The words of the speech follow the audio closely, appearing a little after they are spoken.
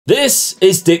This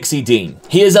is Dixie Dean.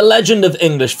 He is a legend of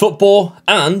English football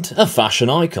and a fashion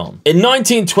icon. In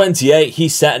 1928, he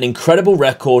set an incredible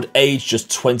record aged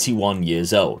just 21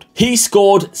 years old. He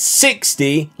scored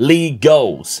 60 league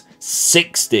goals.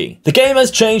 60. The game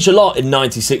has changed a lot in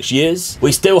 96 years.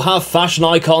 We still have fashion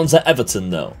icons at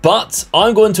Everton though. But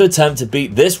I'm going to attempt to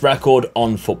beat this record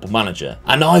on Football Manager.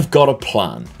 And I've got a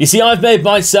plan. You see, I've made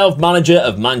myself manager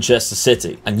of Manchester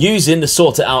City. And using the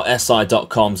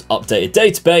sortitoutsi.com's updated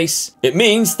database, it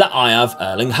means that I have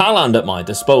Erling Haaland at my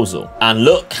disposal. And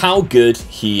look how good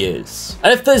he is.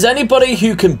 And if there's anybody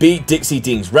who can beat Dixie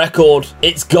Dean's record,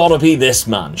 it's gotta be this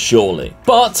man, surely.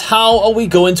 But how are we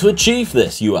going to achieve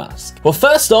this, you ask? Well,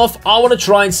 first off, I want to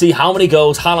try and see how many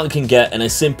goals Haaland can get in a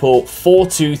simple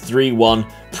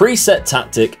 4-2-3-1 preset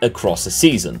tactic across a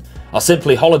season. I'll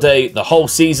simply holiday the whole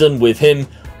season with him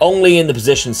only in the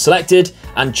position selected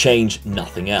and change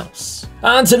nothing else.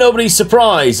 And to nobody's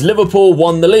surprise, Liverpool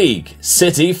won the league,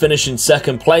 City finished in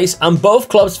second place, and both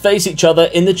clubs face each other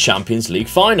in the Champions League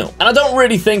final. And I don't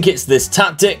really think it's this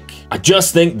tactic, I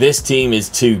just think this team is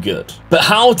too good. But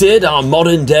how did our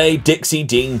modern day Dixie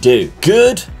Dean do?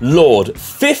 Good lord,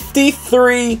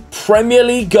 53 Premier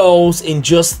League goals in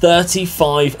just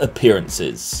 35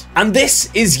 appearances. And this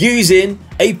is using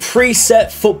a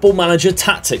preset Football Manager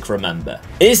tactic, remember.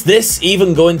 Is this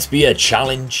even going to be a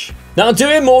challenge? Now,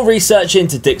 doing more research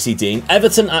into Dixie Dean,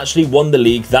 Everton actually won the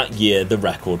league that year the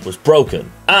record was broken.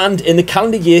 And in the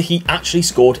calendar year, he actually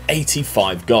scored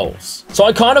 85 goals. So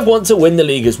I kind of want to win the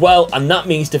league as well, and that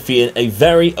means defeating a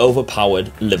very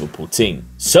overpowered Liverpool team.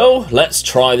 So let's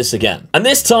try this again. And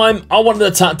this time, I wanted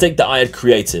a tactic that I had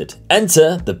created.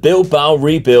 Enter the Bilbao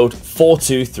Rebuild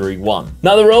 4-2-3-1.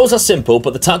 Now, the rules are simple,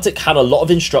 but the tactic had a lot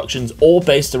of instructions all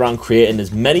based around creating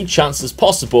as many chances as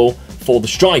possible for the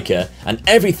striker, and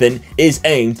everything is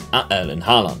aimed at Erling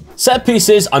Haaland. Set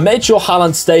pieces, I made sure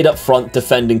Haaland stayed up front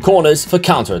defending corners for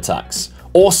counter-attacks.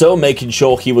 Also making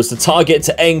sure he was the target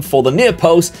to aim for the near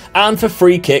post, and for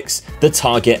free kicks, the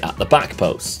target at the back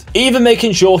post. Even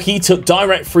making sure he took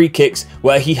direct free kicks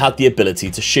where he had the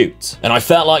ability to shoot. And I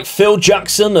felt like Phil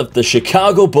Jackson of the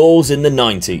Chicago Bulls in the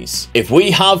 90s. If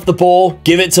we have the ball,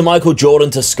 give it to Michael Jordan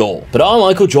to score. But our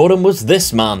Michael Jordan was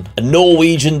this man, a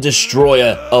Norwegian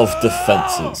destroyer of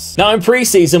defenses. Now in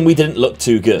pre-season, we didn't look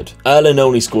too good. Erling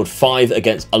only scored 5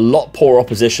 against a lot poorer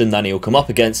opposition than he'll come up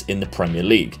against in the Premier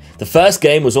League. The first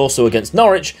game was also against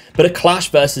Norwich, but a clash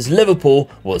versus Liverpool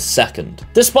was second.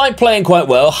 Despite playing quite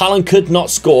well, Haaland could not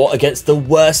score against the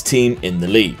worst team in the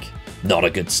league. Not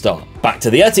a good start. Back to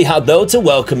the Etihad though to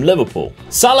welcome Liverpool.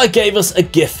 Salah gave us a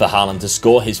gift for Haaland to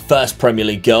score his first Premier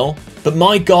League goal, but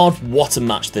my god, what a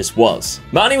match this was.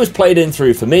 Mane was played in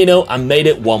through Firmino and made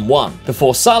it 1-1,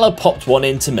 before Salah popped one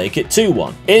in to make it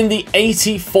 2-1. In the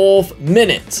 84th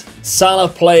minute, Salah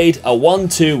played a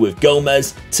 1-2 with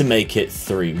Gomez to make it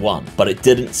 3-1, but it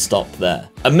didn't stop there.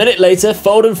 A minute later,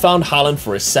 Foden found Haaland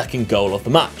for his second goal of the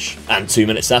match. And 2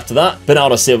 minutes after that,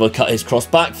 Bernardo Silva cut his cross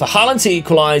back for Haaland to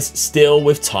equalise, still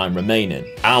with time remaining.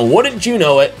 And wouldn't you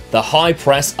know it, the high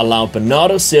press allowed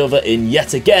Bernardo Silva in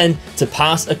yet again to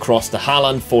pass across to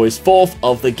Haaland for his 4th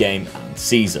of the game and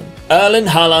season. Erling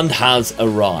Haaland has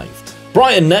arrived.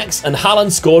 Brighton next, and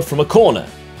Haaland scored from a corner.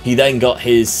 He then got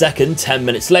his second 10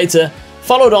 minutes later,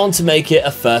 followed on to make it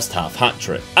a first half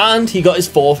hat-trick, and he got his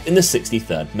 4th in the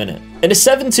 63rd minute. In a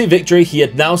 7-2 victory, he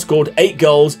had now scored 8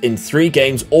 goals in 3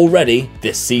 games already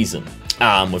this season.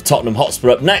 And with Tottenham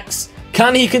Hotspur up next,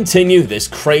 can he continue this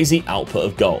crazy output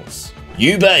of goals?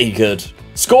 You bet he could.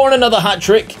 Scoring another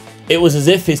hat-trick, it was as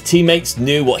if his teammates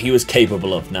knew what he was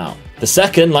capable of now. The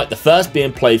second, like the first,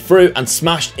 being played through and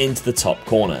smashed into the top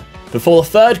corner, before the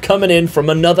third coming in from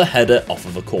another header off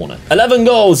of a corner. 11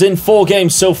 goals in 4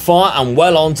 games so far, and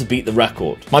well on to beat the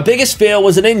record. My biggest fear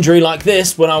was an injury like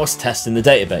this when I was testing the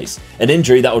database, an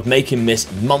injury that would make him miss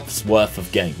months worth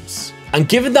of games. And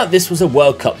given that this was a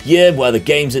World Cup year where the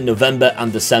games in November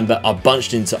and December are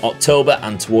bunched into October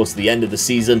and towards the end of the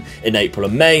season in April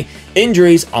and May,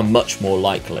 injuries are much more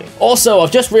likely. Also,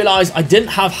 I've just realised I didn't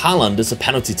have Haaland as a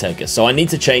penalty taker, so I need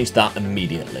to change that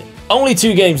immediately. Only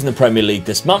 2 games in the Premier League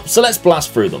this month, so let's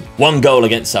blast through them. 1 goal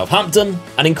against Southampton,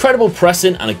 an incredible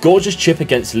pressing and a gorgeous chip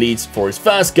against Leeds for his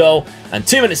first goal, and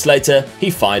 2 minutes later, he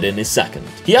fired in his second.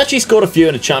 He actually scored a few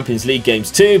in the Champions League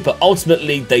games too, but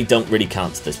ultimately they don't really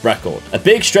count to this record. A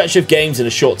big stretch of games in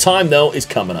a short time though is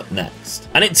coming up next.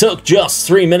 And it took just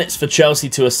 3 minutes for Chelsea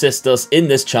to assist us in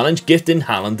this challenge, gifting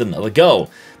Haaland another goal.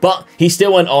 But he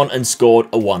still went on and scored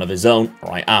a one of his own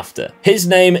right after. His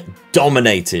name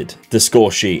dominated the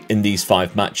score sheet in these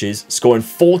 5 matches, scoring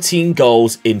 14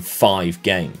 goals in 5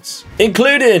 games,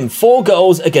 including 4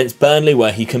 goals against Burnley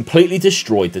where he completely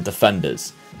destroyed the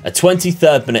defenders. a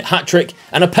 23rd minute hat-trick,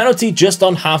 and a penalty just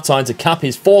on half-time to cap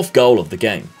his 4th goal of the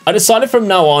game. I decided from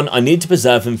now on I need to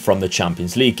preserve him from the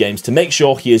Champions League games to make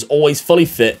sure he is always fully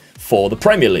fit for the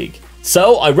Premier League.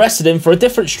 So I rested him for a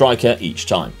different striker each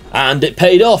time. And it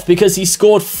paid off because he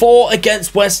scored 4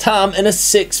 against West Ham in a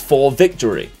 6-4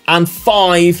 victory, and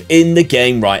 5 in the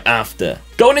game right after.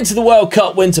 Going into the World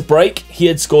Cup winter break, he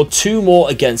had scored 2 more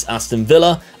against Aston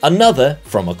Villa, another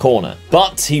from a corner.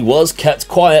 But he was kept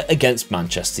quiet against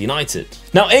Manchester United.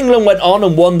 Now England went on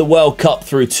and won the World Cup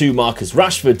through 2 Marcus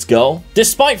Rashford's goal,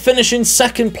 despite finishing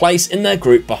 2nd place in their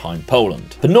group behind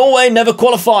Poland. But Norway never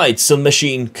qualified, so the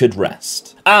machine could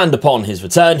rest. And upon his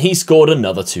return, he scored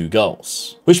another 2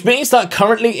 goals. Which means that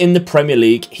currently in the Premier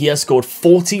League, he has scored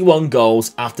 41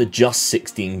 goals after just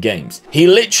 16 games. He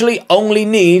literally only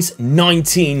needs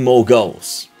 19 more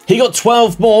goals. He got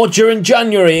 12 more during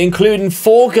January, including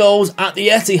 4 goals at the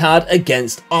Etihad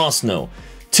against Arsenal,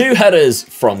 2 headers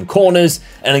from corners,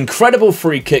 an incredible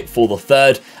free kick for the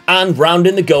 3rd, and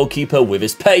rounding the goalkeeper with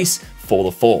his pace for the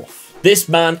 4th. This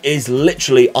man is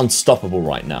literally unstoppable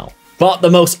right now. But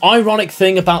the most ironic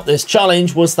thing about this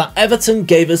challenge was that Everton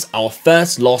gave us our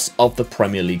first loss of the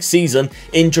Premier League season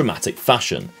in dramatic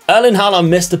fashion. Erling Haaland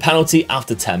missed a penalty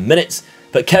after 10 minutes,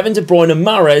 but Kevin De Bruyne and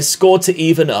Mahrez scored to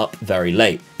even up very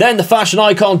late. Then the fashion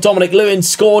icon Dominic Lewin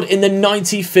scored in the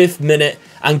 95th minute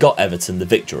and got Everton the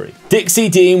victory. Dixie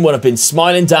Dean would have been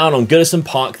smiling down on Goodison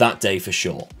Park that day for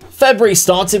sure. February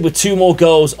started with 2 more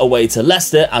goals away to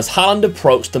Leicester as Haaland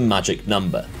approached the magic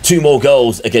number. 2 more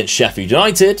goals against Sheffield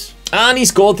United, and he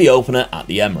scored the opener at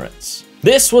the Emirates.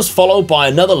 This was followed by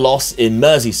another loss in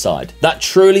Merseyside. That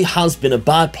truly has been a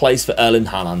bad place for Erling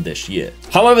Haaland this year.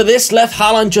 However, this left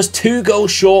Haaland just 2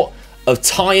 goals short of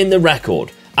tying the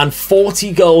record and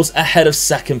 40 goals ahead of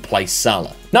 2nd place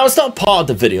Salah. Now, it's not part of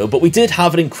the video, but we did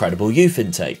have an incredible youth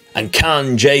intake. And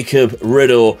can Jacob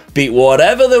Riddle beat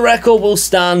whatever the record will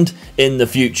stand in the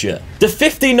future? The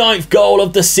 59th goal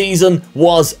of the season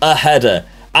was a header,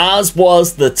 as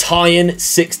was the tying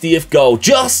 60th goal,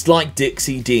 just like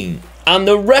Dixie Dean. And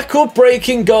the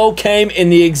record-breaking goal came in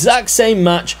the exact same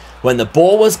match when the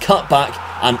ball was cut back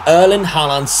and Erling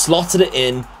Haaland slotted it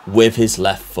in with his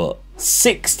left foot.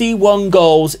 61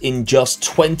 goals in just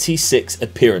 26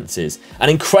 appearances. An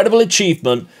incredible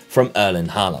achievement from Erling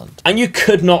Haaland. And you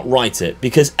could not write it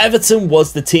because Everton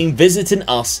was the team visiting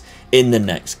us in the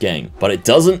next game. But it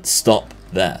doesn't stop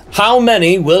there. How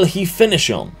many will he finish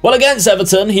on? Well, against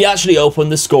Everton, he actually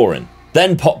opened the scoring,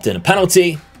 then popped in a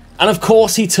penalty, and of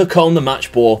course he took home the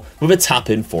match ball with a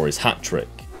tap-in for his hat-trick.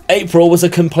 April was a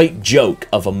complete joke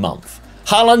of a month.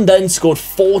 Haaland then scored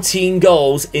 14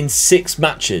 goals in 6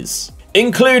 matches,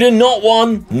 including not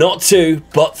 1, not 2,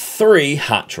 but 3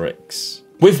 hat-tricks.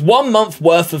 With 1 month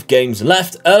worth of games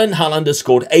left, Erling Haaland has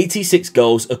scored 86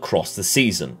 goals across the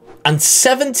season, and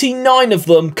 79 of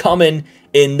them coming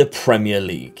in the Premier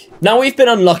League. Now, we've been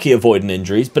unlucky avoiding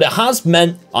injuries, but it has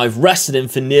meant I've rested him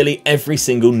for nearly every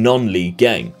single non-league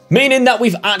game, meaning that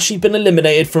we've actually been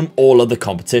eliminated from all other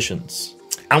competitions.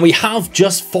 And we have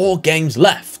just 4 games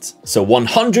left, so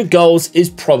 100 goals is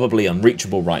probably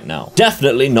unreachable right now.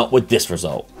 Definitely not with this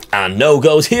result. And no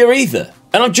goals here either.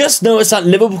 And I've just noticed that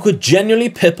Liverpool could genuinely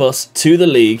pip us to the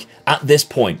league at this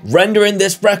point, rendering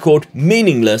this record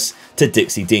meaningless to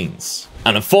Dixie Dean's.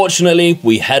 And unfortunately,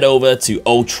 we head over to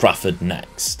Old Trafford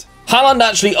next. Haaland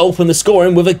actually opened the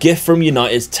scoring with a gift from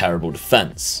United's terrible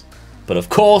defence. But of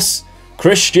course,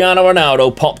 Cristiano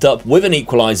Ronaldo popped up with an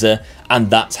equaliser, and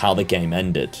that's how the game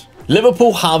ended.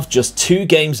 Liverpool have just 2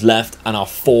 games left and are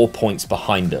 4 points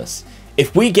behind us.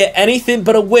 If we get anything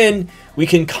but a win, we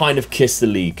can kind of kiss the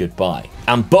league goodbye.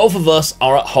 And both of us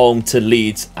are at home to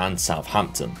Leeds and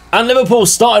Southampton. And Liverpool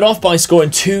started off by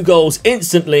scoring 2 goals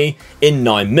instantly in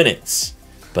 9 minutes.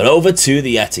 But over to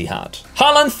the Etihad.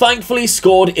 Haaland thankfully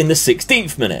scored in the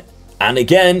 16th minute, and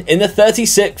again in the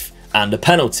 36th, and a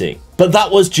penalty. But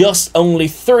that was just only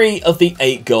 3 of the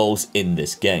 8 goals in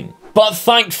this game. But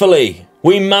thankfully,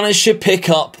 we managed to pick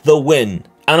up the win.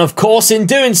 And of course, in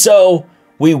doing so,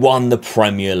 we won the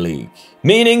Premier League.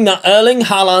 Meaning that Erling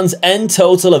Haaland's end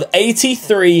total of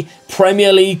 83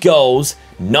 Premier League goals,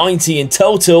 90 in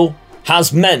total,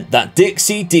 has meant that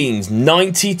Dixie Dean's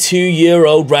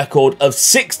 92-year-old record of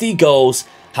 60 goals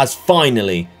has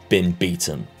finally been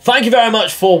beaten. Thank you very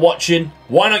much for watching.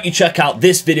 Why don't you check out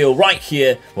this video right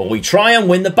here where we try and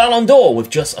win the Ballon d'Or with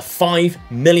just a £5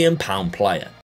 million player.